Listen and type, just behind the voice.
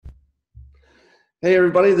Hey,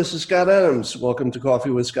 everybody, this is Scott Adams. Welcome to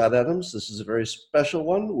Coffee with Scott Adams. This is a very special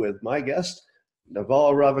one with my guest,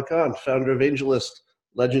 Naval Ravikant, founder of AngelList,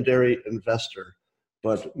 legendary investor,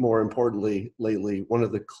 but more importantly, lately, one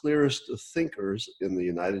of the clearest thinkers in the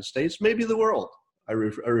United States, maybe the world. I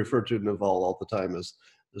refer to Naval all the time as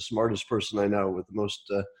the smartest person I know with the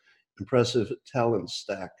most impressive talent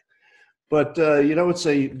stack. But, it's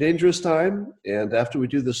a dangerous time. And after we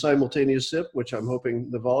do the simultaneous sip, which I'm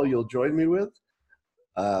hoping, Naval, you'll join me with,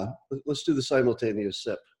 let's do the simultaneous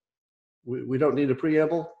sip. We don't need a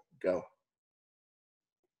preamble. Go.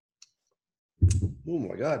 Oh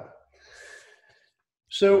my God.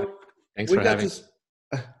 So Thanks we for got having. this.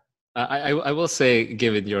 I will say,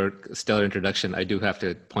 given your stellar introduction, I do have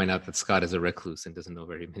to point out that Scott is a recluse and doesn't know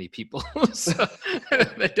very many people, so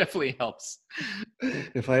that definitely helps.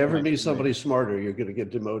 If I ever meet somebody smarter, you're going to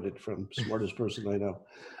get demoted from smartest person I know.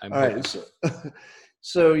 I'm All right.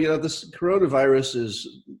 So this coronavirus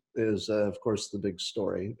is of course the big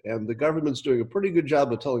story, and the government's doing a pretty good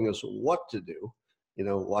job of telling us what to do.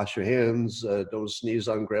 Wash your hands, don't sneeze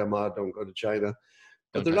on grandma, don't go to China.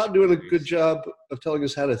 But Don't they're touch not your doing a good toys. job of telling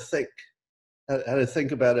us how to think, how to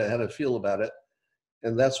think about it, how to feel about it.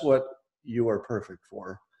 And that's what you are perfect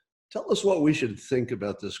for. Tell us what we should think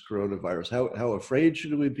about this coronavirus. How afraid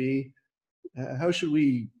should we be? How should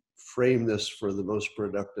we frame this for the most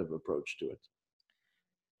productive approach to it?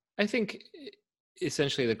 I think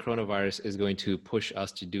essentially the coronavirus is going to push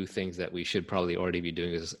us to do things that we should probably already be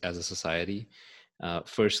doing as a society.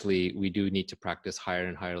 Firstly, we do need to practice higher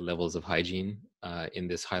and higher levels of hygiene in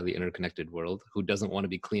this highly interconnected world. Who doesn't want to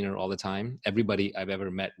be cleaner all the time? Everybody I've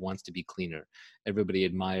ever met wants to be cleaner. Everybody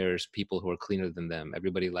admires people who are cleaner than them.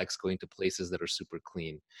 Everybody likes going to places that are super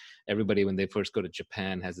clean. Everybody, when they first go to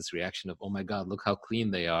Japan, has this reaction of, oh my God, look how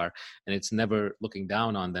clean they are. And it's never looking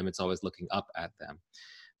down on them, it's always looking up at them.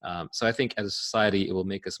 So I think as a society, it will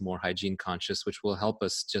make us more hygiene conscious, which will help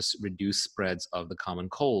us just reduce spreads of the common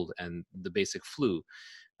cold and the basic flu.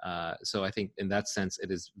 So I think in that sense, it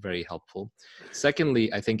is very helpful.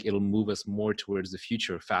 Secondly, I think it'll move us more towards the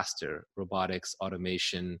future faster. Robotics,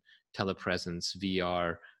 automation, telepresence,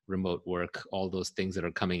 VR, remote work, all those things that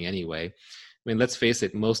are coming anyway. I mean, let's face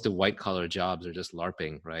it, most of white collar jobs are just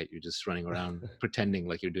LARPing, right? You're just running around pretending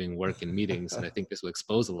like you're doing work in meetings. And I think this will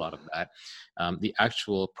expose a lot of that. The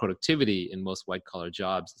actual productivity in most white collar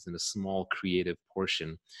jobs is in a small creative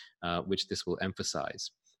portion, which this will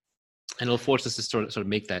emphasize. And it'll force us to sort of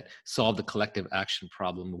make that, solve the collective action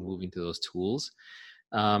problem of moving to those tools.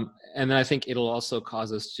 And then I think it'll also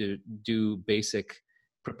cause us to do basic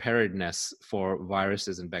preparedness for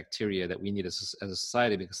viruses and bacteria that we need as a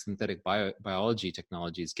society, because synthetic biology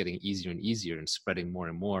technology is getting easier and easier and spreading more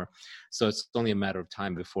and more. So it's only a matter of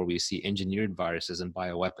time before we see engineered viruses and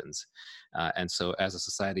bioweapons. And so as a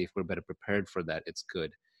society, if we're better prepared for that, it's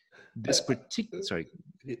good. This particular, sorry.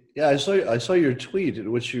 Yeah, I saw your tweet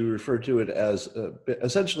in which you referred to it as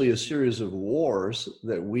essentially a series of wars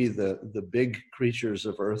that we, the big creatures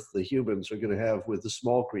of Earth, the humans, are going to have with the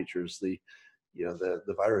small creatures, the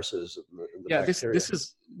viruses and the Yeah, bacteria.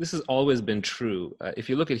 this has always been true. If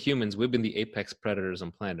you look at humans, we've been the apex predators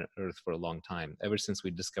on planet Earth for a long time. Ever since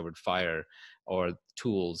we discovered fire or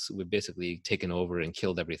tools, we've basically taken over and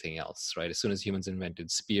killed everything else, right? As soon as humans invented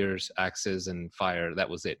spears, axes, and fire, that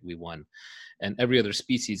was it. We won. And every other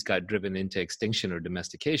species got driven into extinction or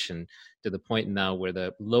domestication, to the point now where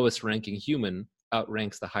the lowest ranking human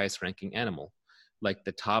outranks the highest ranking animal. Like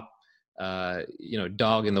the top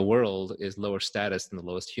dog in the world is lower status than the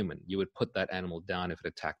lowest human. You would put that animal down if it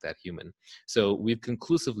attacked that human. So we've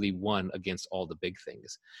conclusively won against all the big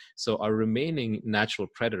things. So our remaining natural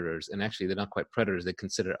predators, and actually they're not quite predators, they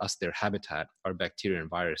consider us their habitat, are bacteria and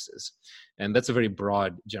viruses. And that's a very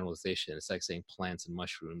broad generalization. It's like saying plants and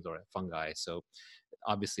mushrooms or fungi. So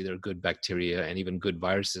obviously there are good bacteria and even good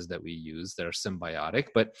viruses that we use that are symbiotic,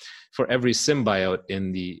 but for every symbiote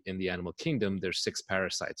in the animal kingdom, there's 6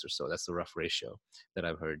 parasites or so. That's the rough ratio that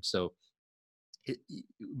I've heard. So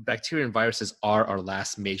bacteria and viruses are our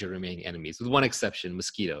last major remaining enemies, with one exception: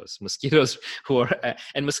 mosquitoes. Mosquitoes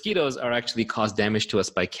are actually cause damage to us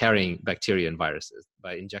by carrying bacteria and viruses,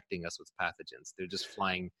 by injecting us with pathogens. They're just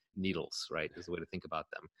flying needles, right? Is the way to think about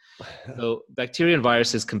them. So bacteria and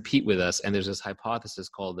viruses compete with us, and there's this hypothesis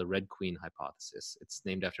called the Red Queen hypothesis. It's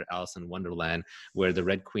named after Alice in Wonderland, where the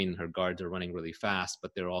Red Queen and her guards are running really fast,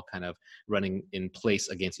 but they're all kind of running in place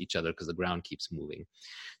against each other because the ground keeps moving.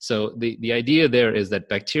 So the idea there is that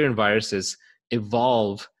bacteria and viruses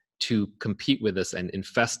evolve to compete with us and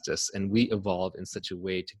infest us, and we evolve in such a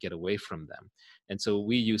way to get away from them. And so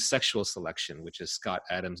we use sexual selection, which is Scott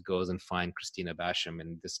Adams goes and finds Christina Basham,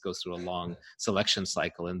 and this goes through a long selection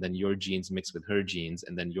cycle, and then your genes mix with her genes,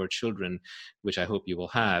 and then your children, which I hope you will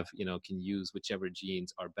have, can use whichever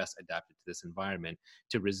genes are best adapted to this environment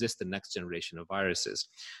to resist the next generation of viruses.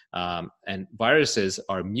 And viruses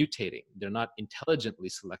are mutating. They're not intelligently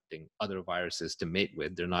selecting other viruses to mate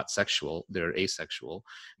with. They're not sexual, they're asexual,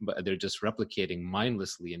 but they're just replicating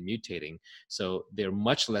mindlessly and mutating. So they're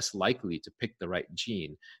much less likely to pick the right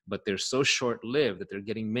gene, but they're so short-lived that they're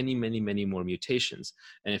getting many, many, many more mutations.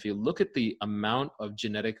 And if you look at the amount of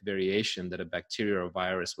genetic variation that a bacteria or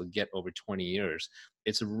virus will get over 20 years,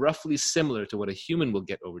 it's roughly similar to what a human will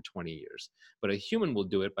get over 20 years. But a human will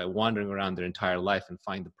do it by wandering around their entire life and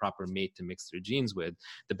find the proper mate to mix their genes with.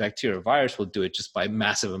 The bacteria or virus will do it just by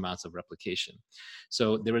massive amounts of replication.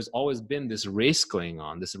 So there has always been this race going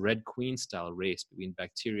on, this Red Queen style race between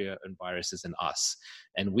bacteria and viruses and us.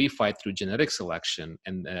 And we fight through genetic selection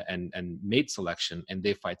and mate selection, and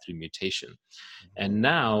they fight through mutation. And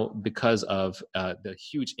now, because of the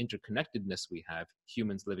huge interconnectedness we have,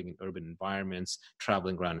 humans living in urban environments,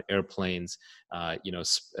 traveling around airplanes,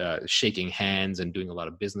 shaking hands and doing a lot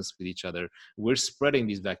of business with each other, we're spreading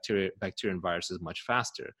these bacteria and viruses much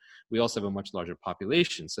faster. We also have a much larger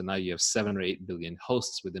population. So now you have 7 or 8 billion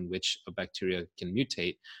hosts within which a bacteria can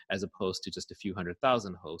mutate, as opposed to just a few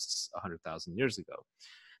 100,000 hosts 100,000 years ago.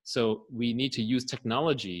 So we need to use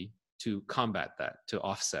technology to combat that, to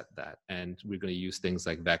offset that. And we're going to use things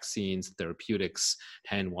like vaccines, therapeutics,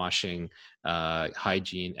 hand washing,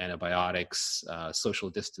 hygiene, antibiotics, social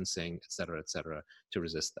distancing, et cetera, to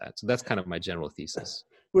resist that. So that's kind of my general thesis.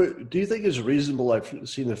 Do you think it's reasonable? I've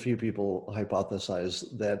seen a few people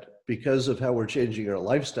hypothesize that because of how we're changing our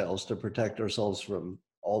lifestyles to protect ourselves from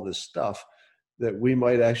all this stuff, that we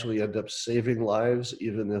might actually end up saving lives,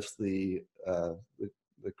 even if the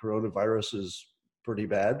coronavirus is pretty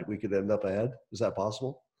bad, we could end up ahead. Is that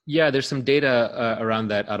possible? Yeah, there's some data around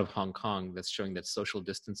that out of Hong Kong that's showing that social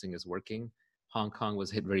distancing is working. Hong Kong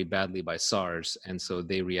was hit very badly by SARS, and so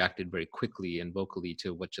they reacted very quickly and vocally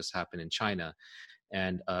to what just happened in China.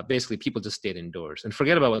 And basically, people just stayed indoors. And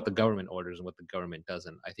forget about what the government orders and what the government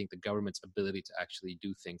doesn't. I think the government's ability to actually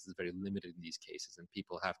do things is very limited in these cases, and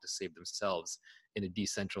people have to save themselves in a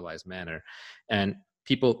decentralized manner. And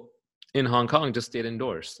people in Hong Kong just stayed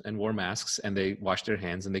indoors and wore masks, and they washed their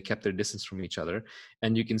hands, and they kept their distance from each other.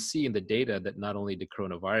 And you can see in the data that not only did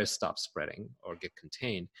coronavirus stop spreading or get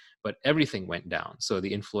contained, but everything went down. So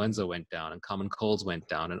the influenza went down, and common colds went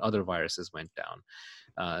down, and other viruses went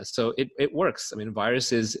down. So it works. I mean,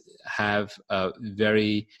 viruses have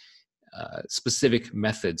very specific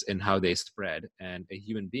methods in how they spread, and a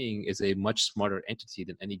human being is a much smarter entity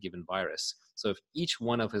than any given virus. So if each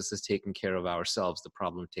one of us is taking care of ourselves, the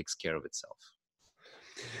problem takes care of itself.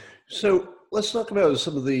 So let's talk about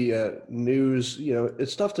some of the news.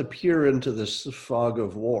 It's tough to peer into this fog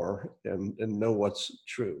of war and know what's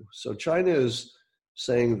true. So China is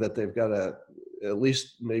saying that they've got at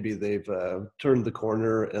least maybe they've turned the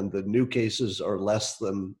corner and the new cases are less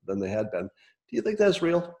than they had been. Do you think that's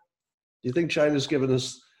real? Do you think China's given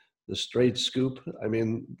us the straight scoop? I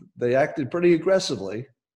mean, they acted pretty aggressively.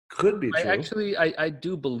 Could be true. I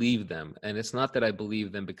do believe them. And it's not that I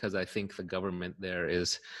believe them because I think the government there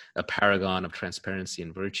is a paragon of transparency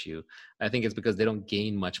and virtue. I think it's because they don't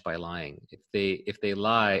gain much by lying. If they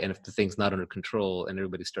lie, and if the thing's not under control and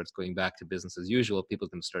everybody starts going back to business as usual, people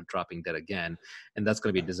can start dropping dead again. And that's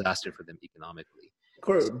going to be a disaster for them economically.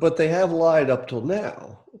 But they have lied up till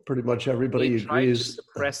now. Pretty much everybody agrees. They tried to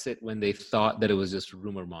suppress it when they thought that it was just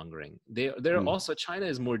rumor mongering. Also, China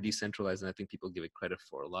is more decentralized than I think people give it credit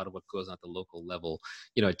for. A lot of what goes on at the local level,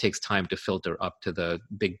 it takes time to filter up to the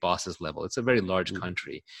big bosses level. It's a very large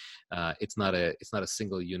country. It's not a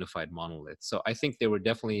single unified monolith. So I think they were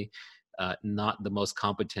definitely not the most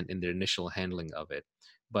competent in their initial handling of it.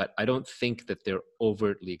 But I don't think that they're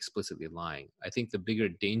overtly, explicitly lying. I think the bigger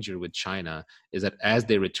danger with China is that as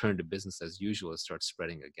they return to business as usual, it starts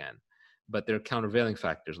spreading again. But there are countervailing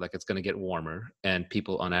factors, like it's going to get warmer, and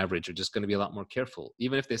people on average are just going to be a lot more careful.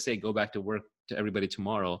 Even if they say go back to work to everybody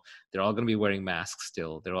tomorrow, they're all going to be wearing masks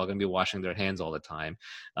still. They're all going to be washing their hands all the time.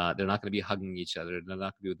 They're not going to be hugging each other. They're not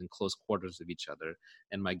going to be within close quarters of each other.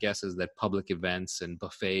 And my guess is that public events and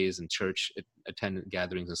buffets and church attendant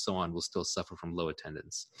gatherings and so on will still suffer from low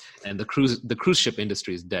attendance. And the cruise ship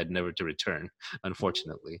industry is dead, never to return,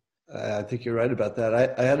 unfortunately. I think you're right about that.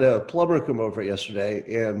 I had a plumber come over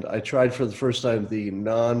yesterday, and I tried for the first time the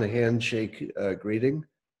non-handshake greeting.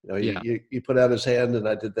 You put out his hand, and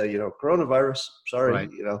I did that. Coronavirus. Sorry,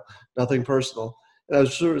 right. Nothing personal. And I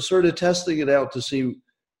was sort of testing it out to see,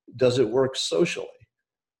 does it work socially?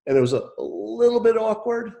 and it was a little bit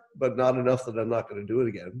awkward, but not enough that I'm not going to do it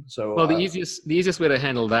again. So, Well, the easiest way to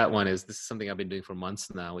handle that one is, this is something I've been doing for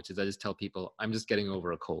months now, which is I just tell people I'm just getting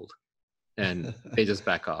over a cold, and they just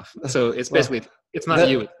back off. So it's basically, well, it's not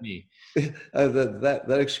you, it's me.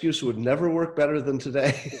 That excuse would never work better than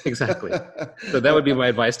today. Exactly. So that would be my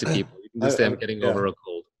advice to people. You can just say I'm getting over a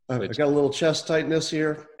cold. I got a little chest tightness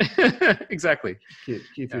here. Exactly.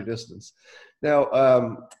 Keep your distance.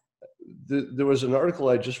 Now, there was an article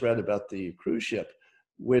I just read about the cruise ship,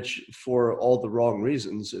 which for all the wrong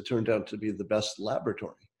reasons, it turned out to be the best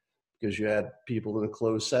laboratory, because you had people in a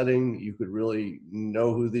closed setting. You could really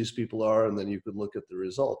know who these people are, and then you could look at the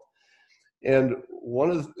result. And one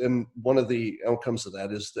of the outcomes of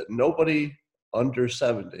that is that nobody under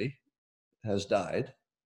 70 has died,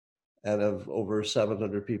 and of over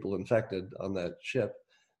 700 people infected on that ship.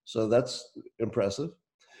 So that's impressive.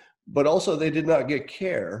 But also, they did not get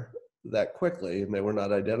care that quickly, and they were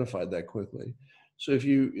not identified that quickly. So if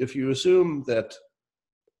you assume that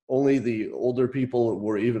only the older people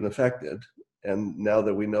were even affected, and now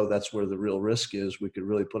that we know that's where the real risk is, we could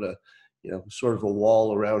really put a sort of a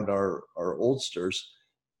wall around our oldsters.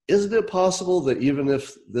 Isn't it possible that even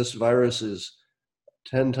if this virus is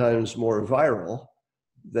 10 times more viral,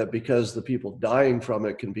 that because the people dying from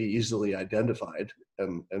it can be easily identified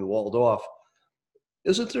and walled off,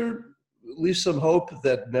 isn't there at least some hope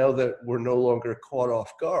that now that we're no longer caught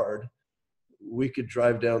off guard, we could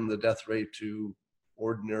drive down the death rate to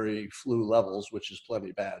ordinary flu levels, which is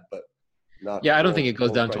plenty bad, but not. Yeah, I don't think it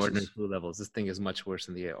goes down to ordinary flu levels. This thing is much worse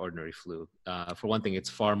than the ordinary flu. For one thing, it's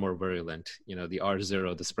far more virulent. The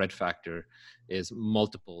R0, the spread factor, is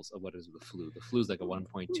multiples of what is the flu. The flu is like a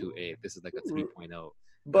 1.28. This is like a 3.0.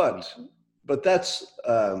 But that's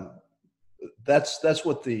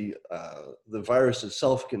what the virus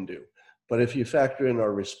itself can do. But if you factor in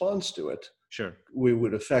our response to it, sure, we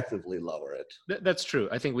would effectively lower it. That's true.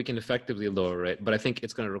 I think we can effectively lower it, but I think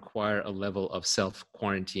it's going to require a level of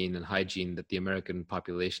self-quarantine and hygiene that the American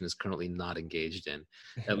population is currently not engaged in.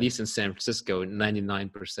 At least in San Francisco,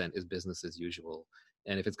 99% is business as usual.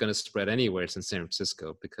 And if it's going to spread anywhere, it's in San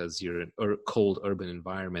Francisco, because you're in a cold urban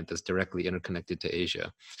environment that's directly interconnected to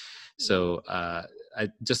Asia. So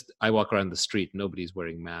I walk around the street, nobody's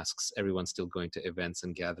wearing masks. Everyone's still going to events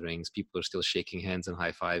and gatherings. People are still shaking hands and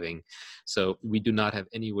high-fiving. So we do not have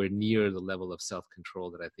anywhere near the level of self-control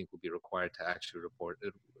that I think will be required to actually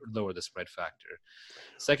lower the spread factor.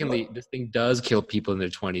 Secondly, this thing does kill people in their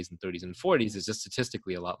 20s and 30s and 40s. It's just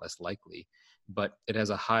statistically a lot less likely, but it has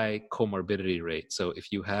a high comorbidity rate. So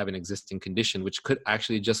if you have an existing condition, which could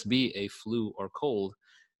actually just be a flu or cold,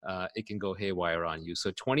 it can go haywire on you. So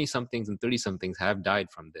 20-somethings and 30-somethings have died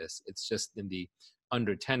from this. It's just in the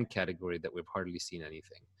under 10 category that we've hardly seen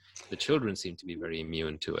anything. The children seem to be very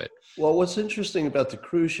immune to it. Well, what's interesting about the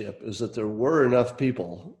cruise ship is that there were enough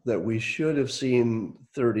people that we should have seen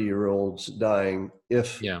 30-year-olds dying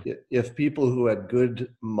if people who had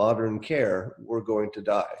good modern care were going to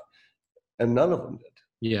die, and none of them did.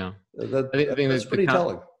 Yeah, I think that's pretty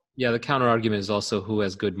telling. Yeah, the counter argument is also who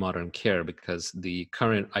has good modern care, because the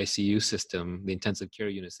current ICU system, the intensive care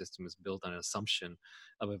unit system, is built on an assumption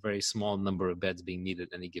of a very small number of beds being needed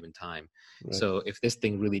at any given time. Right. So if this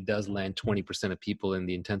thing really does land 20% of people in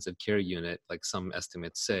the intensive care unit, like some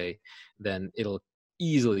estimates say, then it'll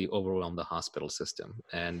easily overwhelm the hospital system,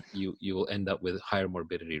 and you will end up with higher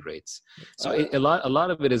morbidity rates. So a lot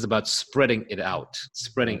of it is about spreading out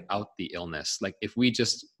the illness. Like if we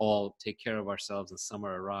just all take care of ourselves and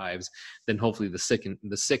summer arrives, then hopefully the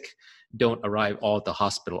sick don't arrive all at the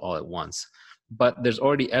hospital all at once. But there's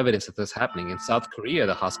already evidence that that's happening. In South Korea,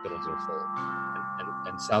 the hospitals are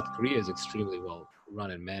full, and South Korea is extremely well run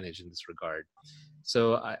and managed in this regard.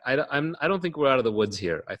 So I don't think we're out of the woods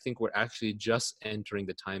here. I think we're actually just entering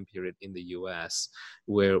the time period in the US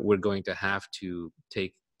where we're going to have to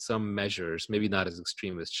take some measures, maybe not as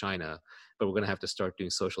extreme as China, but we're going to have to start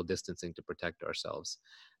doing social distancing to protect ourselves.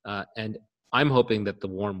 And I'm hoping that the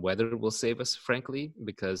warm weather will save us, frankly,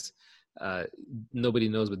 because nobody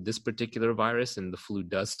knows with this particular virus, and the flu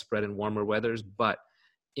does spread in warmer weathers, but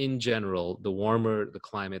in general, the warmer the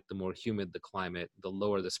climate, the more humid the climate, the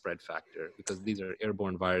lower the spread factor, because these are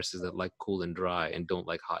airborne viruses that like cool and dry and don't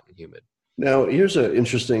like hot and humid. Now, here's an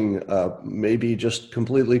interesting, maybe just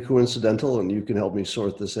completely coincidental, and you can help me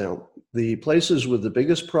sort this out. The places with the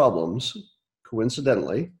biggest problems,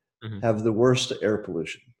 coincidentally, have the worst air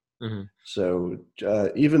pollution. Mm-hmm. So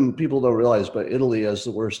even people don't realize, but Italy has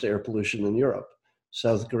the worst air pollution in Europe.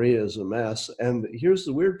 South Korea is a mess. And here's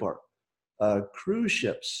the weird part. Cruise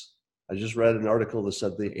ships. I just read an article that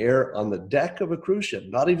said the air on the deck of a cruise ship,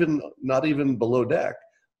 not even below deck,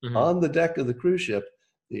 on the deck of the cruise ship,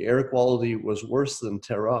 the air quality was worse than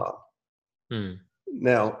Tehran. Hmm.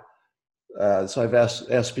 Now, so I've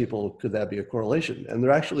asked people, could that be a correlation? And there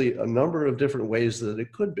are actually a number of different ways that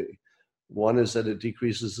it could be. One is that it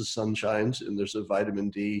decreases the sunshines, and there's a vitamin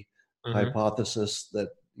D Mm-hmm. hypothesis that,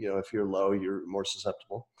 if you're low, you're more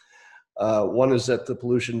susceptible. One is that the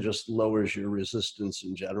pollution just lowers your resistance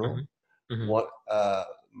in general. Mm-hmm. Mm-hmm. What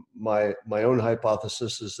my own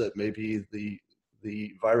hypothesis is that maybe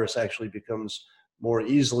the virus actually becomes more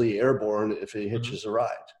easily airborne if it Mm-hmm. hitches a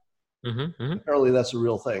ride. Mm-hmm. Mm-hmm. Apparently, that's a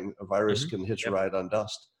real thing. A virus Mm-hmm. can hitch a Yep. ride on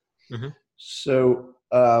dust. Mm-hmm. So,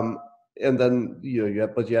 and then you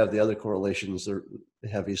have the other correlations. There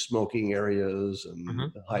heavy smoking areas and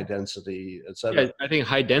Mm-hmm. high density, et Yeah, cetera. I think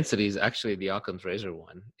high density is actually the Occam's razor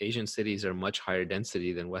one. Asian cities are much higher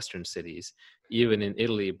density than Western cities. Even in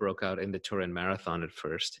Italy, it broke out in the Turin Marathon at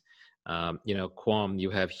first. Quam, you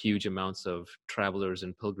have huge amounts of travelers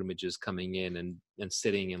and pilgrimages coming in and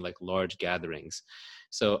sitting in like large gatherings.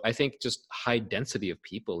 So I think just high density of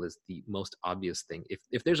people is the most obvious thing.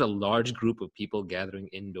 If there's a large group of people gathering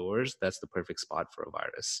indoors, that's the perfect spot for a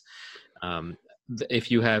virus. Um,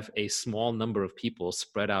 if you have a small number of people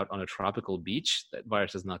spread out on a tropical beach, that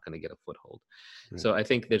virus is not going to get a foothold. Right. So I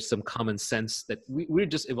think there's some common sense that we're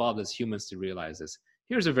just evolved as humans to realize this.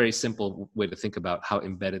 Here's a very simple way to think about how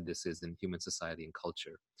embedded this is in human society and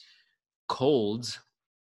culture. Colds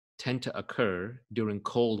tend to occur during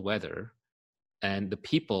cold weather, and the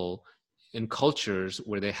people in cultures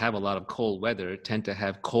where they have a lot of cold weather tend to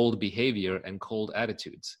have cold behavior and cold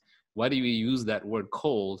attitudes. Why do we use that word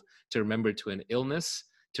cold to remember to an illness,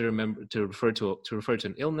 to refer to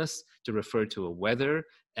an illness, to refer to a weather,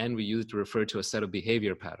 and we use it to refer to a set of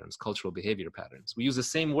behavior patterns, cultural behavior patterns. We use the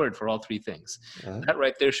same word for all three things. That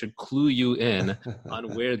right there should clue you in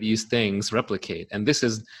on where these things replicate. And this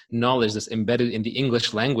is knowledge that's embedded in the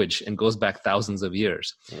English language and goes back thousands of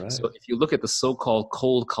years. Right. So if you look at the so-called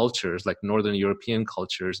cold cultures, like Northern European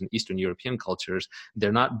cultures and Eastern European cultures,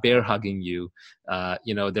 they're not bear hugging you.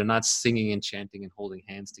 They're not singing and chanting and holding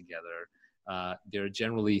hands together. They're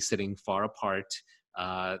generally sitting far apart.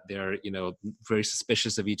 They're very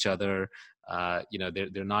suspicious of each other.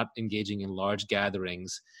 They're not engaging in large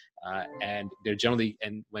gatherings, and they're generally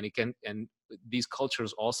and these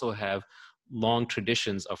cultures also have long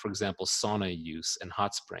traditions of, for example, sauna use and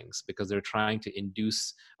hot springs, because they're trying to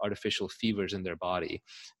induce artificial fevers in their body.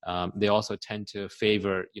 They also tend to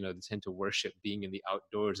favor, they tend to worship being in the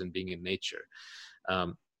outdoors and being in nature.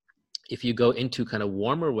 If you go into kind of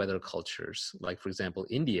warmer weather cultures, like, for example,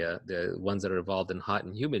 India, the ones that are involved in hot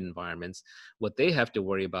and humid environments, what they have to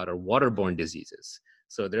worry about are waterborne diseases.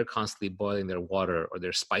 So they're constantly boiling their water, or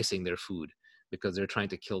they're spicing their food, because they're trying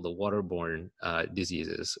to kill the waterborne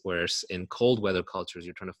diseases. Whereas in cold weather cultures,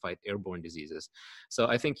 you're trying to fight airborne diseases. So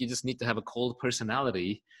I think you just need to have a cold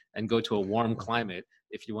personality and go to a warm climate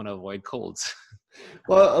if you want to avoid colds.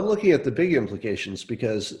 Well, I'm looking at the big implications,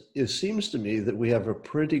 because it seems to me that we have a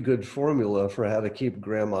pretty good formula for how to keep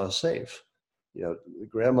grandma safe.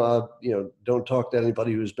 Grandma, don't talk to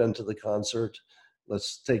anybody who's been to the concert.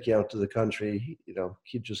 Let's take you out to the country.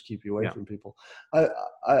 Keep you away from people. I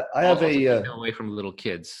have also keep them away from little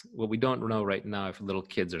kids. Well, we don't know right now if little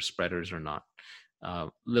kids are spreaders or not.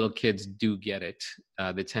 Little kids do get it.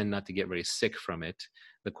 They tend not to get very sick from it.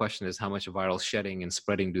 The question is, how much viral shedding and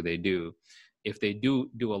spreading do they do? If they do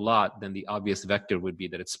a lot, then the obvious vector would be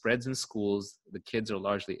that it spreads in schools. The kids are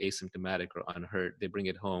largely asymptomatic or unhurt. They bring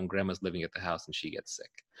it home. Grandma's living at the house and she gets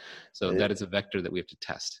sick. So that is a vector that we have to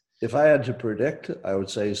test. If I had to predict, I would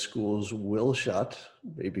say schools will shut,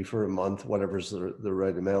 maybe for a month, whatever's the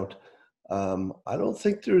right amount. I don't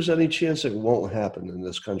think there's any chance it won't happen in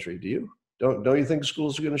this country. Do you? Don't you think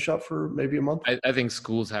schools are going to shut for maybe a month? I think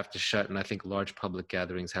schools have to shut, and I think large public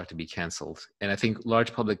gatherings have to be canceled. And I think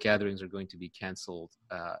large public gatherings are going to be canceled,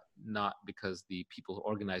 not because the people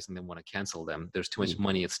organizing them want to cancel them. There's too much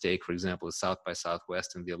money at stake. For example, the South by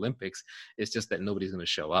Southwest and the Olympics. It's just that nobody's going to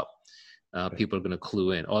show up. People are going to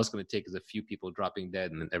clue in. All it's going to take is a few people dropping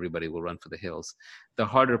dead, and then everybody will run for the hills. The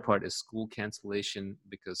harder part is school cancellation,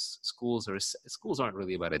 because schools aren't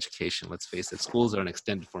really about education. Let's face it. Schools are an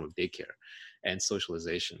extended form of daycare and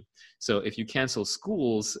socialization. So if you cancel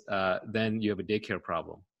schools, then you have a daycare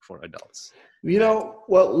problem for adults.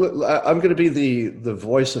 Well, I'm going to be the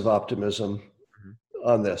voice of optimism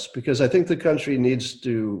on this, because I think the country needs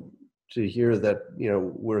to hear that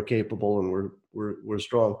we're capable and we're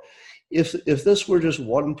strong. If this were just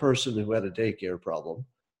one person who had a daycare problem,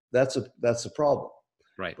 that's a problem.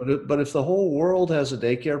 Right. But if the whole world has a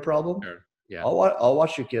daycare problem, sure. Yeah, I'll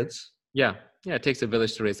watch your kids. Yeah. It takes a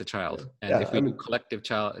village to raise a child, and if we do collective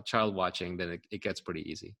child watching, then it gets pretty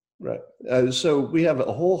easy. Right. So we have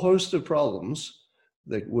a whole host of problems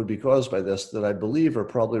that would be caused by this that I believe are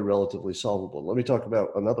probably relatively solvable. Let me talk about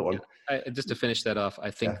another one. Just to finish that off, I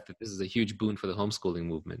Yeah. think that this is a huge boon for the homeschooling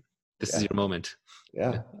movement. This is Yeah. your moment.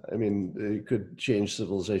 Yeah. I mean, it could change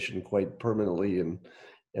civilization quite permanently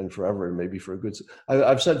and forever, and maybe for a good.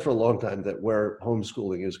 I've said for a long time that where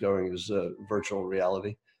homeschooling is going is virtual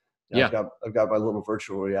reality. Yeah. I've got my little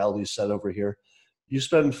virtual reality set over here. You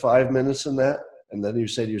spend 5 minutes in that, and then you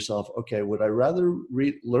say to yourself, okay, would I rather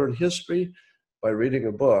learn history by reading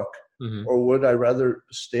a book, Mm-hmm. or would I rather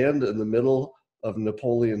stand in the middle of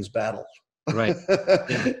Napoleon's battle? Right.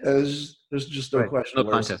 Yeah. there's just no Right. question No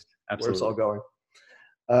contest. where it's all Absolutely.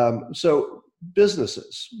 going. So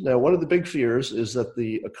businesses. Now, one of the big fears is that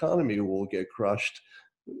the economy will get crushed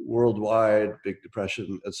worldwide, Big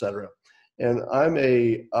Depression, etc. And I'm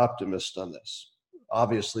a optimist on this.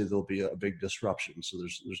 Obviously, there'll be a big disruption, so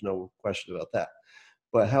there's no question about that.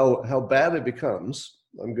 But how bad it becomes,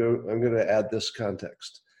 I'm going to add this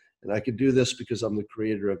context, and I can do this because I'm the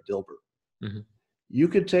creator of Dilbert. Mm-hmm. You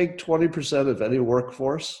could take 20% of any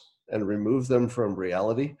workforce and remove them from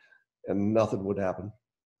reality, and nothing would happen.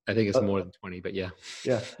 I think it's more than 20, but yeah.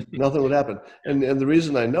 Yeah, nothing would happen. And the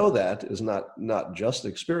reason I know that is not just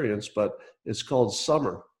experience, but it's called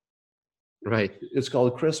summer. Right. It's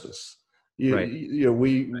called Christmas. Right.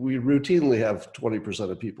 We routinely have 20%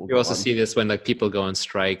 of people You also gone. see this when like people go on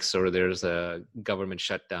strikes or there's a government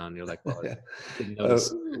shutdown. You're like, well, Yeah. didn't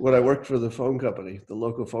notice. When I worked for the phone company, the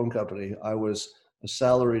local phone company, I was a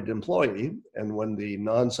salaried employee, and when the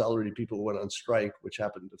non-salaried people went on strike, which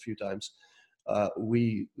happened a few times,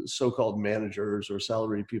 we so-called managers or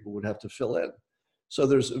salaried people would have to fill in. So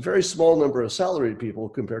there's a very small number of salaried people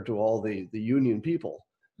compared to all the union people.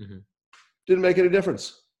 Mm-hmm. Didn't make any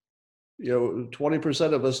difference.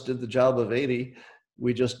 20% of us did the job of 80.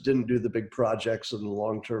 We just didn't do the big projects and the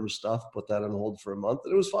long-term stuff, put that on hold for a month,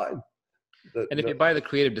 and it was fine. And if you buy the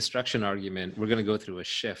creative destruction argument, we're going to go through a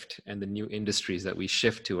shift, and the new industries that we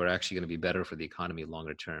shift to are actually going to be better for the economy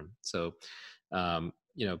longer term. So,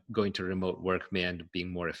 going to remote work may end up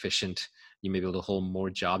being more efficient. You may be able to hold more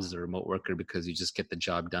jobs as a remote worker because you just get the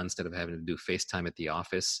job done instead of having to do FaceTime at the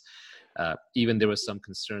office. Even there was some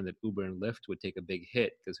concern that Uber and Lyft would take a big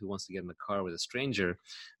hit because who wants to get in the car with a stranger?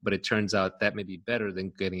 But it turns out that may be better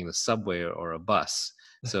than getting in a subway or a bus.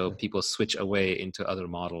 So people switch away into other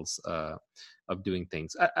models of doing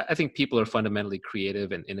things. I think people are fundamentally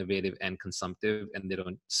creative and innovative and consumptive, and they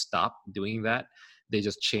don't stop doing that. They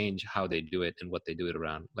just change how they do it and what they do it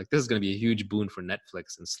around. Like this is going to be a huge boon for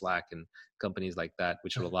Netflix and Slack and companies like that,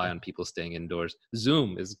 which rely on people staying indoors.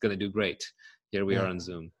 Zoom is going to do great. Here we are on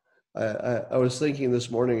Zoom. I was thinking this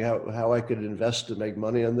morning how I could invest to make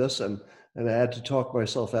money on this, and I had to talk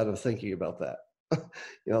myself out of thinking about that.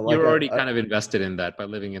 You're already kind of invested in that by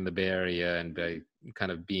living in the Bay Area and by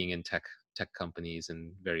kind of being in tech companies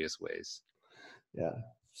in various ways. Yeah.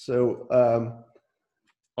 So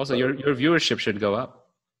also your viewership should go up.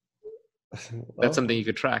 Well, that's something you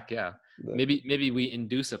could track. Yeah. Maybe we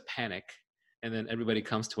induce a panic and then everybody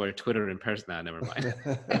comes to our Twitter in person. Nah, never mind.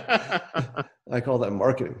 I call that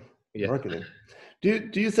marketing. Yeah. Marketing. Do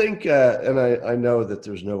you think, and I know that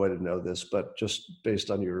there's no way to know this, but just based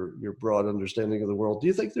on your broad understanding of the world, do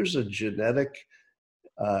you think there's a genetic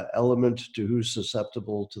element to who's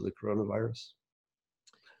susceptible to the coronavirus?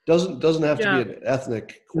 Doesn't have to be an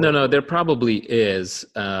ethnic quirk. No, there probably is,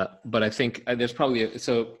 but I think there's probably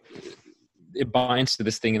so it binds to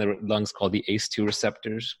this thing in the lungs called the ACE2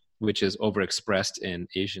 receptors, which is overexpressed in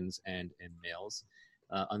Asians and in males.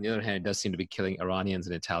 On the other hand, it does seem to be killing Iranians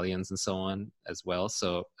and Italians and so on as well.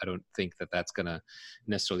 So I don't think that that's going to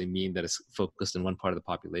necessarily mean that it's focused in one part of the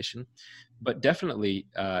population. But definitely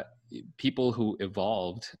people who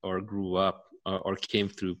evolved or grew up or came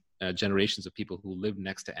through generations of people who lived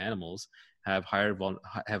next to animals have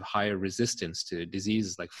higher resistance to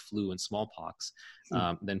diseases like flu and smallpox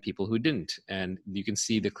than people who didn't. And you can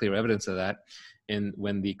see the clear evidence of that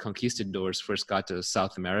when the conquistadors first got to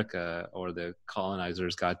South America or the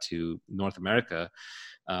colonizers got to North America.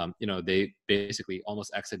 They basically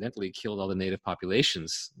almost accidentally killed all the native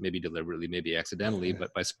populations, maybe deliberately, maybe accidentally,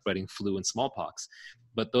 but by spreading flu and smallpox.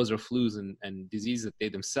 But those are flus and diseases that they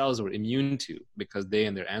themselves were immune to because they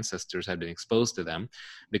and their ancestors had been exposed to them,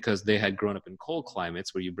 because they had grown up in cold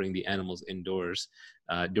climates where you bring the animals indoors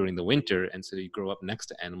during the winter. And so you grow up next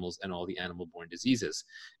to animals and all the animal-borne diseases,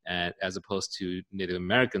 and as opposed to Native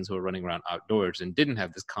Americans who are running around outdoors and didn't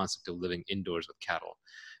have this concept of living indoors with cattle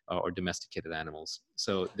or domesticated animals.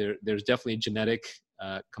 So there's definitely genetic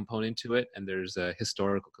component to it, and there's a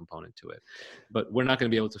historical component to it. But we're not going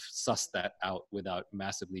to be able to suss that out without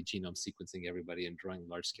massively genome sequencing everybody and drawing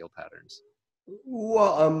large scale patterns.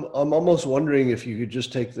 Well, I'm almost wondering if you could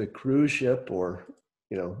just take the cruise ship or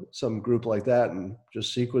some group like that and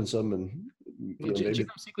just sequence them and Well, maybe. genome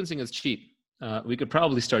sequencing is cheap. We could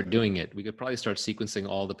probably start doing it. We could probably start sequencing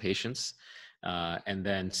all the patients and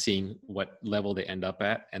then seeing what level they end up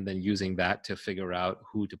at, and then using that to figure out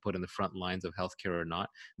who to put in the front lines of healthcare or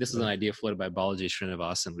not. This is an idea floated by Balaji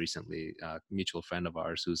Srinivasan recently, a mutual friend of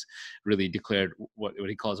ours, who's really declared what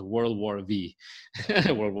he calls World War V,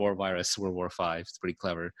 World War virus, World War V. It's pretty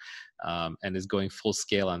clever, and is going full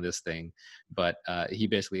scale on this thing. But he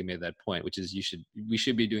basically made that point, which is we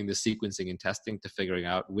should be doing the sequencing and testing to figuring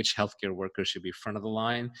out which healthcare workers should be front of the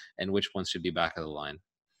line and which ones should be back of the line.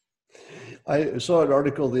 I saw an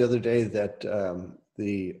article the other day that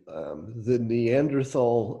the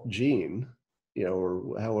Neanderthal gene,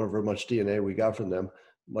 or however much DNA we got from them,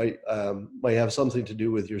 might have something to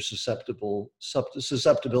do with your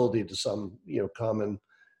susceptibility to some common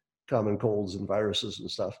colds and viruses and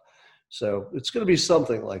stuff. So it's going to be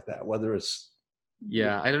something like that. Whether it's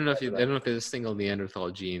I don't know if there's a single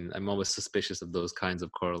Neanderthal gene. I'm always suspicious of those kinds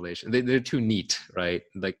of correlation. They're too neat, right?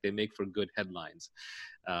 Like they make for good headlines.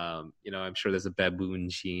 I'm sure there's a baboon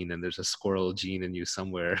gene and there's a squirrel gene in you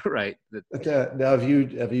somewhere, right? Now, have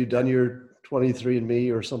you done your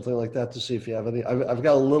 23andMe or something like that to see if you have any? I've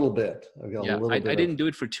got a little bit. I didn't do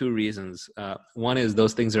it for two reasons. One is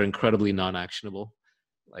those things are incredibly non-actionable.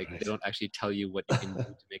 Like They don't actually tell you what you can do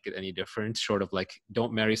to make it any different, short of like,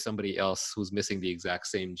 don't marry somebody else who's missing the exact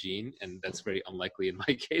same gene. And that's very unlikely in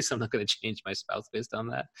my case. I'm not going to change my spouse based on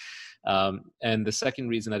that. And the second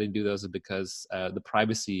reason I didn't do those is because the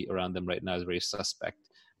privacy around them right now is very suspect.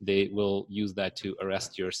 They will use that to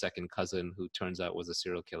arrest your second cousin who turns out was a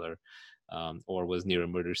serial killer. Or was near a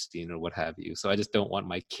murder scene or what have you. So I just don't want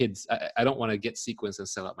my kids, I don't want to get sequenced and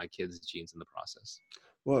sell out my kids' genes in the process.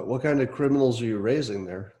 What kind of criminals are you raising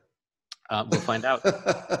there? We'll find out.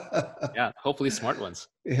 Yeah, hopefully smart ones.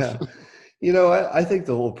 Yeah. I think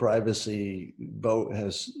the whole privacy boat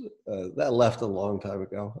has that left a long time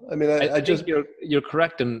ago. I mean, I just think you're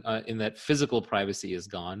correct in that physical privacy is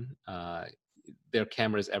gone. There are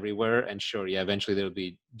cameras everywhere, and sure, eventually there will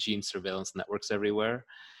be gene surveillance networks everywhere.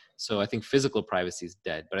 So I think physical privacy is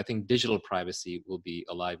dead, but I think digital privacy will be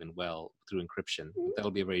alive and well through encryption.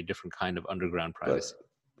 That'll be a very different kind of underground privacy.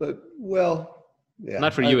 Yeah.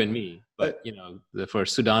 Not for you and me, but for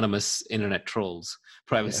pseudonymous internet trolls,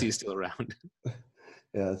 privacy is still around.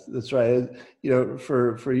 Yeah, that's right.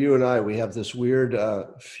 For you and I, we have this weird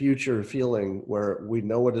future feeling where we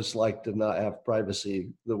know what it's like to not have privacy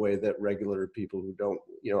the way that regular people who don't,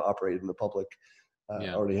 operate in the public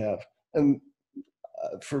already have. And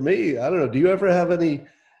for me, I don't know. Do you ever have any?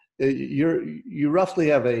 You roughly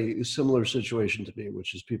have a similar situation to me,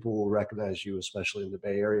 which is people will recognize you, especially in the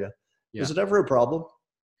Bay Area. Yeah. Is it ever a problem?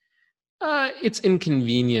 It's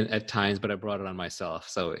inconvenient at times, but I brought it on myself,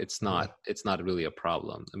 so it's not really a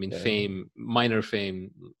problem. I mean, fame, minor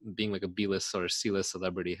fame, being like a B-list or C-list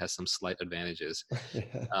celebrity has some slight advantages,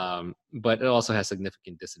 but it also has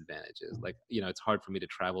significant disadvantages. Like, it's hard for me to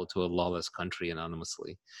travel to a lawless country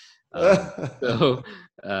anonymously.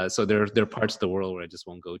 So there are parts of the world where I just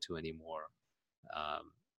won't go to anymore.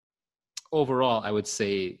 Overall, I would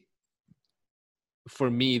say,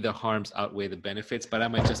 for me, the harms outweigh the benefits, but I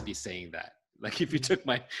might just be saying that. Like, if you took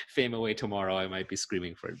my fame away tomorrow, I might be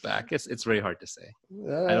screaming for it back. It's very hard to say.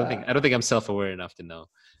 I don't think I'm self-aware enough to know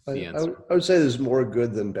the answer. I would say there's more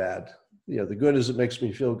good than bad. The good is it makes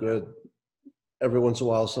me feel good. Every once in a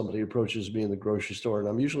while, somebody approaches me in the grocery store, and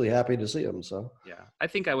I'm usually happy to see them. So yeah, I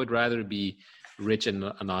think I would rather be rich and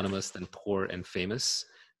anonymous than poor and famous.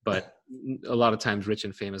 But a lot of times rich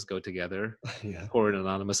and famous go together. Poor and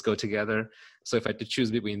anonymous go together. So if I had to choose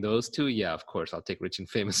between those two, of course, I'll take rich and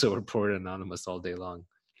famous over poor and anonymous all day long.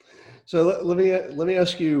 So let me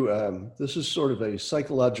ask you, this is sort of a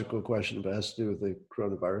psychological question, but it has to do with the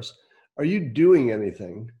coronavirus. Are you doing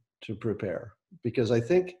anything to prepare? Because I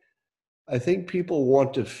think people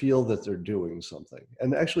want to feel that they're doing something.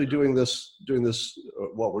 And actually doing this,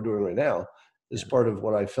 what we're doing right now, is part of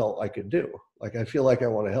what I felt I could do. Like, I feel like I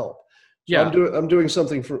want to help. So I'm doing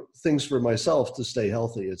things for myself to stay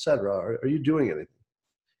healthy, et cetera. Are you doing anything?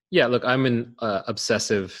 Yeah, look, I'm an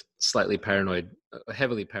obsessive, slightly paranoid,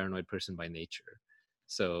 heavily paranoid person by nature.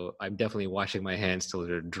 So I'm definitely washing my hands till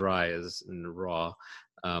they're dry and raw.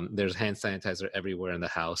 There's hand sanitizer everywhere in the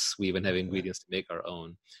house. We even have ingredients to make our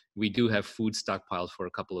own. We do have food stockpiled for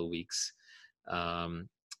a couple of weeks.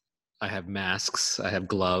 I have masks, I have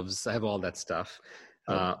gloves, I have all that stuff.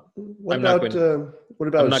 What I'm not about going. what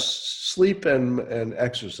I'm about not. sleep and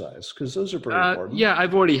exercise? Because those are pretty important. Yeah,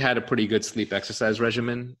 I've already had a pretty good sleep exercise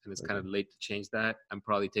regimen, and it's kind Okay. of late to change that. I'm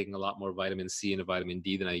probably taking a lot more vitamin C and vitamin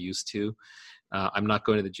D than I used to. I'm not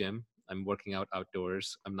going to the gym. I'm working out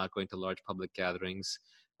outdoors. I'm not going to large public gatherings.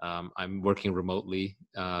 I'm working remotely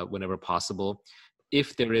whenever possible.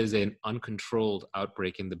 If there is an uncontrolled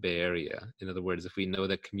outbreak in the Bay Area, in other words, if we know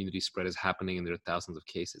that community spread is happening and there are thousands of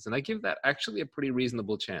cases, and I give that actually a pretty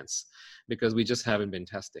reasonable chance because we just haven't been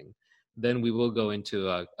testing, then we will go into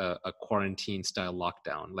a quarantine style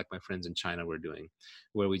lockdown like my friends in China were doing,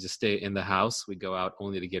 where we just stay in the house. We go out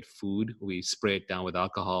only to get food. We spray it down with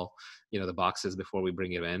alcohol, the boxes before we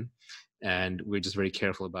bring it in. And we're just very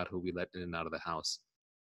careful about who we let in and out of the house.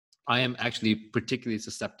 I am actually particularly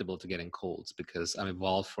susceptible to getting colds because I'm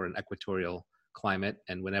evolved for an equatorial climate.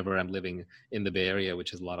 And whenever I'm living in the Bay Area,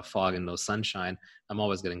 which has a lot of fog and no sunshine, I'm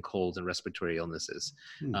always getting colds and respiratory illnesses.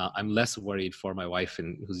 Hmm. I'm less worried for my wife,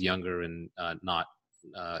 who's younger and not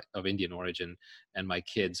of Indian origin, and my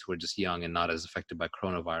kids who are just young and not as affected by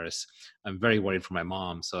coronavirus. I'm very worried for my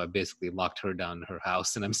mom. So I basically locked her down in her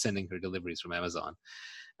house and I'm sending her deliveries from Amazon.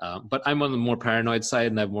 But I'm on the more paranoid side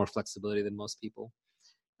and I have more flexibility than most people.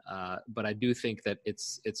 But I do think that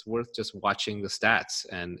it's worth just watching the stats.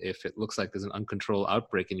 And if it looks like there's an uncontrolled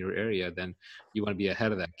outbreak in your area, then you want to be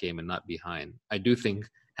ahead of that game and not behind. I do think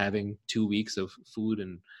having 2 weeks of food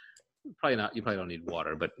and you probably don't need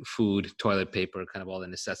water, but food, toilet paper, kind of all the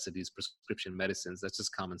necessities, prescription medicines, that's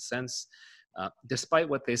just common sense. Despite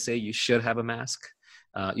what they say, you should have a mask.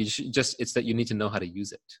 You should it's that you need to know how to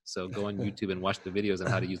use it. So go on YouTube and watch the videos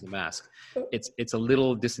on how to use the mask. It's a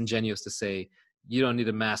little disingenuous to say, you don't need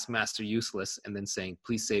a mask, masks are useless, and then saying,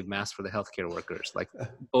 please save masks for the healthcare workers. Like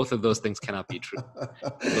both of those things cannot be true.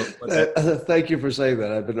 Thank you for saying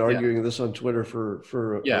that. I've been Yeah. arguing this on Twitter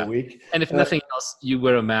for a week. And if nothing else, you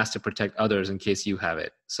wear a mask to protect others in case you have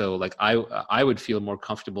it. So like I would feel more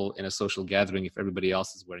comfortable in a social gathering if everybody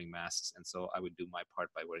else is wearing masks. And so I would do my part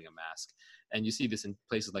by wearing a mask. And you see this in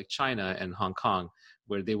places like China and Hong Kong,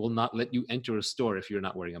 where they will not let you enter a store if you're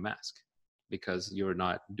not wearing a mask, because you're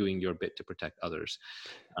not doing your bit to protect others.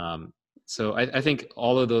 So I think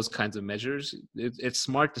all of those kinds of measures, it's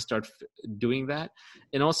smart to start doing that.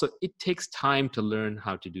 And also it takes time to learn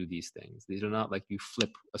how to do these things. These are not like you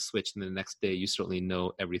flip a switch and the next day you certainly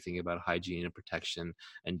know everything about hygiene and protection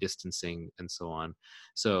and distancing and so on.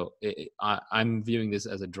 So I'm viewing this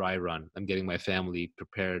as a dry run. I'm getting my family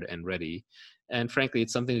prepared and ready. And frankly,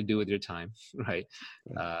 it's something to do with your time, right?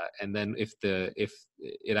 And then if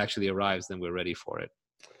it actually arrives, then we're ready for it.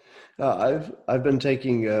 I've been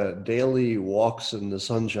taking daily walks in the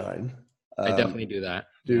sunshine. I definitely do that.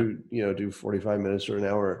 Do 45 minutes or an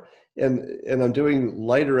hour, and I'm doing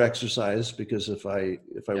lighter exercise because if I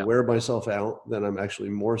wear myself out, then I'm actually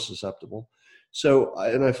more susceptible. So,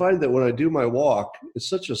 and I find that when I do my walk, it's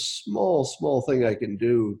such a small thing I can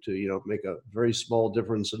do to make a very small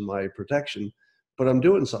difference in my protection, but I'm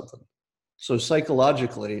doing something. So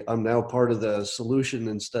psychologically, I'm now part of the solution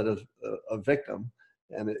instead of a victim.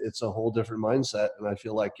 And it's a whole different mindset. And I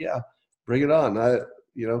feel like, yeah, bring it on.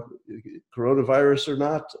 Coronavirus or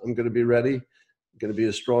not, I'm going to be ready. I'm going to be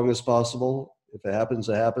as strong as possible. If it happens,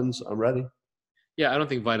 it happens. I'm ready. Yeah, I don't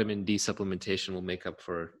think vitamin D supplementation will make up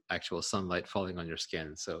for actual sunlight falling on your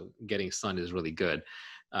skin. So getting sun is really good.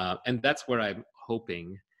 And that's where I'm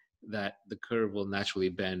hoping that the curve will naturally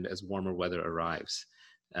bend as warmer weather arrives.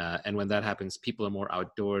 And when that happens, people are more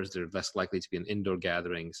outdoors. They're less likely to be in indoor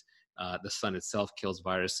gatherings. The sun itself kills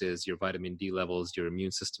viruses, your vitamin D levels, your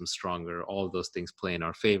immune system stronger, all of those things play in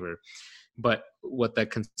our favor. But what that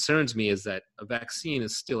concerns me is that a vaccine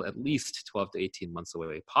is still at least 12 to 18 months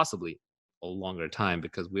away, possibly a longer time,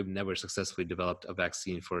 because we've never successfully developed a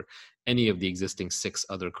vaccine for any of the existing 6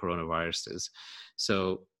 other coronaviruses.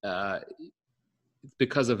 So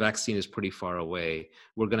because a vaccine is pretty far away,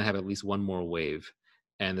 we're going to have at least one more wave.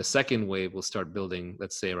 And the second wave will start building,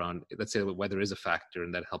 let's say the weather is a factor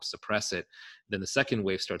and that helps suppress it. Then the second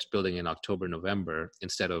wave starts building in October, November,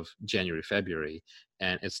 instead of January, February.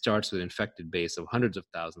 And it starts with an infected base of hundreds of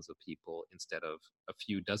thousands of people instead of a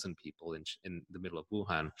few dozen people in the middle of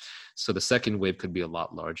Wuhan. So the second wave could be a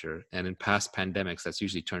lot larger. And in past pandemics, that's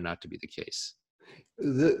usually turned out to be the case.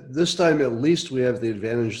 This time, at least we have the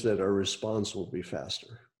advantage that our response will be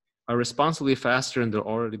faster. Are responsibly faster, and there'll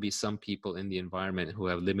already be some people in the environment who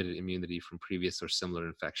have limited immunity from previous or similar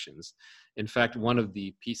infections. In fact, one of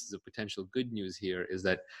the pieces of potential good news here is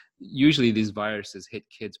that usually these viruses hit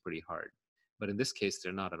kids pretty hard, but in this case,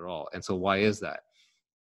 they're not at all. And so why is that?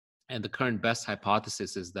 And the current best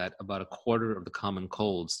hypothesis is that about a quarter of the common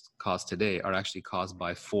colds caused today are actually caused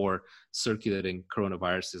by 4 circulating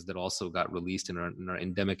coronaviruses that also got released and are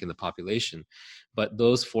endemic in the population. But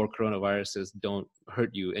those 4 coronaviruses don't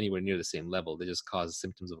hurt you anywhere near the same level. They just cause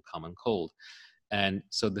symptoms of a common cold. And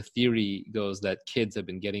so the theory goes that kids have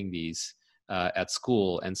been getting these at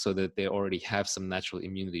school, and so that they already have some natural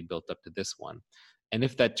immunity built up to this one. And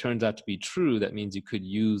if that turns out to be true, that means you could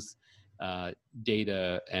use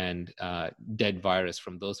data and dead virus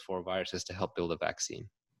from those 4 viruses to help build a vaccine.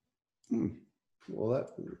 Well,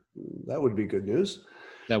 that would be good news.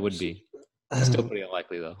 That would be. It's still pretty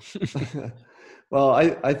unlikely, though. Well,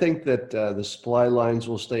 I think that the supply lines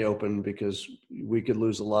will stay open because we could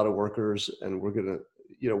lose a lot of workers, and we're going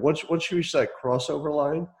to, once you reach that crossover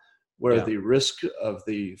line where the risk of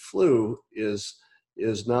the flu is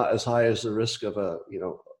not as high as the risk of a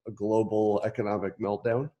global economic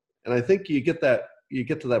meltdown. And I think you get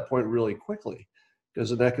to that point really quickly,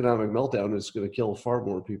 because an economic meltdown is going to kill far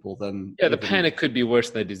more people than. Yeah, the panic could be worse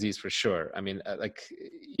than the disease for sure. I mean, like,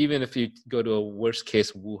 even if you go to a worst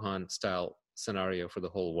case Wuhan style scenario for the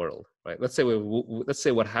whole world, right? Let's say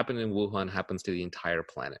what happened in Wuhan happens to the entire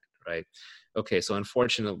planet, right? Okay, so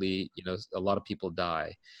unfortunately, a lot of people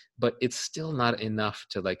die, but it's still not enough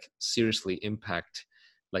to like seriously impact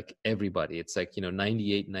like everybody. It's like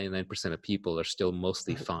 99% of people are still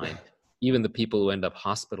mostly fine. Even the people who end up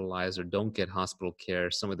hospitalized or don't get hospital care,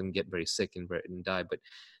 some of them get very sick and die. But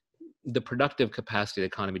the productive capacity of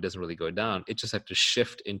the economy doesn't really go down. It just has to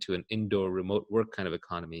shift into an indoor remote work kind of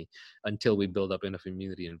economy until we build up enough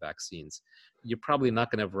immunity and vaccines. You're probably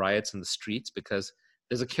not going to have riots in the streets because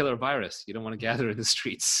there's a killer virus. You don't want to gather in the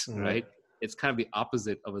streets, right? It's kind of the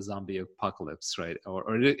opposite of a zombie apocalypse, right?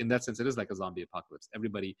 Or in that sense, it is like a zombie apocalypse.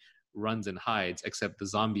 Everybody runs and hides, except the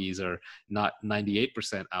zombies are not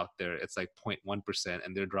 98% out there. It's like 0.1%,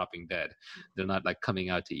 and they're dropping dead. They're not like coming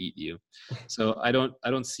out to eat you. So I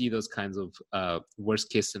don't see those kinds of worst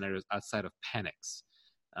case scenarios outside of panics.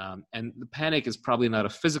 And the panic is probably not a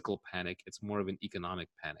physical panic. It's more of an economic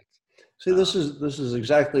panic. See, this is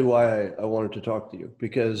exactly why I wanted to talk to you,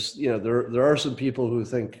 because there are some people who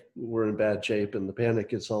think we're in bad shape, and the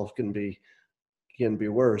panic itself can be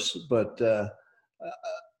worse. But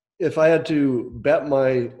if I had to bet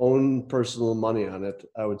my own personal money on it,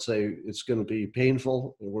 I would say it's going to be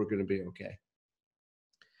painful, and we're going to be okay.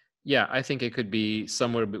 Yeah, I think it could be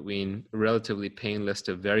somewhere between relatively painless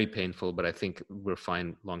to very painful, but I think we're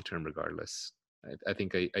fine long term regardless. I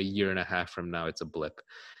think a year and a half from now, it's a blip.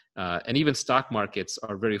 And even stock markets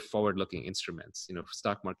are very forward-looking instruments.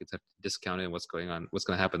 Stock markets have to discount in what's going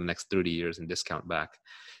to happen in the next 30 years and discount back.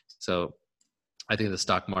 So I think the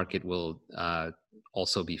stock market will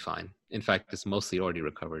also be fine. In fact, it's mostly already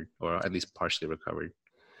recovered, or at least partially recovered.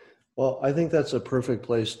 Well, I think that's a perfect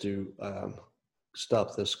place to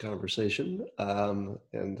stop this conversation.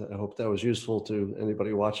 And I hope that was useful to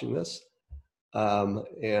anybody watching this.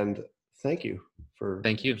 And thank you for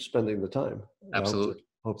spending the time. Absolutely.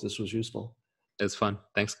 Hope this was useful. It's fun.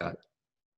 Thanks, Scott.